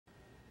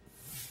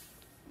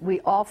We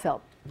all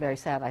felt very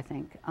sad, I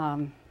think.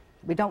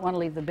 We don't want to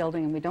leave the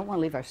building, and we don't want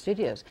to leave our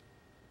studios.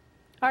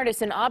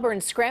 Artists in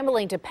Auburn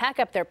scrambling to pack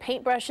up their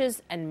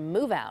paintbrushes and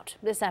move out.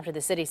 This after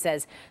the city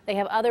says they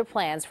have other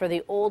plans for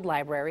the old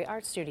library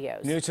art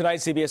studios. News tonight,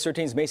 CBS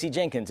 13's Macy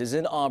Jenkins is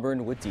in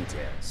Auburn with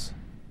details.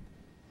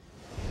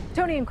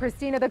 Tony and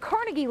Christina, the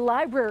Carnegie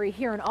Library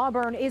here in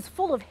Auburn is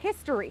full of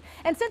history.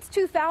 And since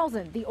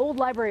 2000, the old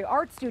library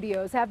art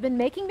studios have been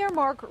making their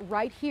mark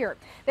right here.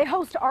 They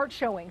host art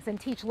showings and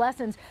teach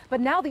lessons,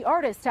 but now the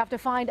artists have to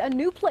find a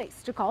new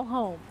place to call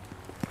home.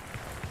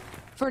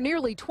 For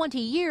nearly 20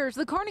 years,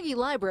 the Carnegie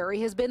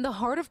Library has been the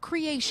heart of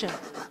creation.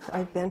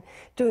 I've been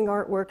doing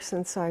artwork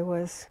since I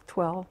was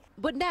 12.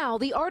 But now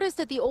the artists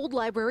at the old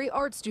library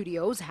art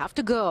studios have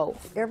to go.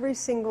 Every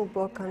single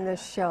book on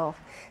this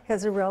shelf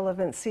has a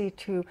relevancy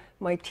to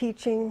my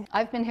teaching.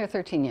 I've been here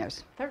 13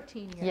 years.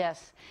 13 years.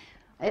 Yes.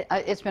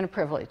 It's been a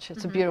privilege.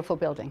 It's a beautiful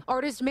building.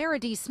 Artist Mara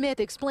D. Smith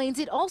explains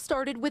it all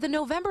started with a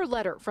November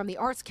letter from the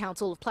Arts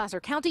Council of Placer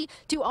County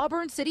to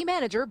Auburn City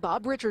Manager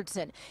Bob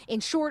Richardson. In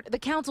short, the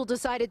council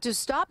decided to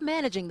stop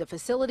managing the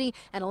facility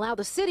and allow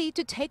the city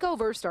to take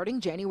over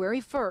starting January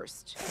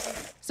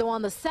 1st. So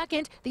on the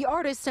 2nd, the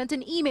artists sent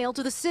an email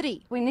to the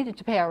city. We needed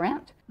to pay our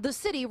rent. The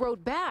city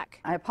wrote back.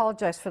 I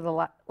apologize for the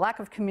lack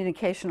of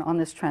communication on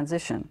this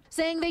transition.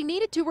 Saying they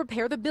needed to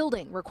repair the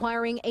building,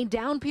 requiring a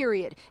down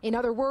period. In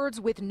other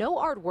words, with no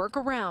artwork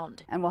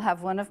around. And we'll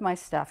have one of my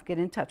staff get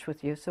in touch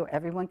with you so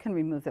everyone can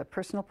remove their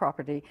personal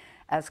property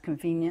as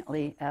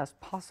conveniently as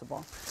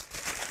possible.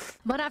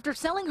 But after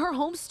selling her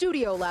home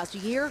studio last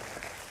year,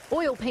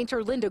 oil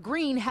painter Linda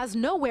Green has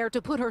nowhere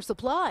to put her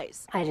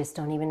supplies. I just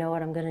don't even know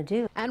what I'm going to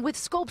do. And with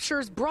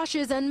sculptures,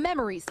 brushes, and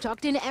memories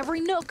tucked in every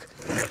nook,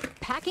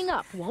 packing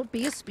up won't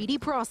be a speedy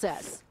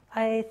process.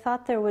 I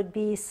thought there would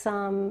be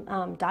some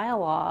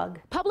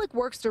dialogue. Public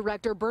Works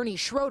Director Bernie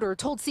Schroeder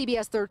told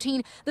CBS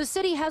 13 the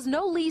city has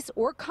no lease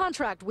or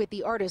contract with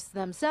the artists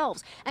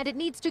themselves, and it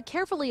needs to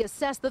carefully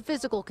assess the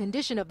physical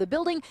condition of the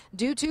building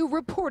due to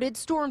reported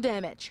storm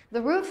damage.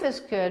 The roof is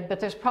good, but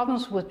there's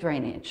problems with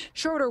drainage.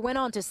 Schroeder went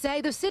on to say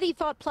the city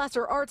thought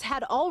Placer Arts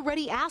had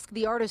already asked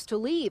the artist to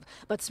leave,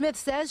 but Smith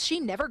says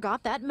she never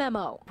got that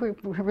memo. We're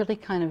really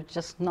kind of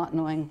just not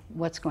knowing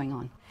what's going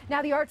on.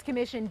 Now, the Arts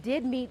Commission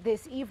did meet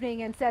this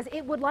evening and says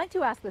it would like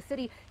to ask the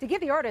city to give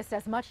the artists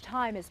as much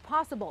time as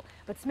possible.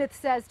 But Smith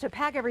says to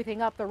pack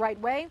everything up the right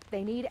way,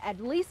 they need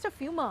at least a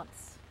few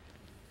months.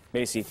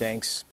 Macy, thanks.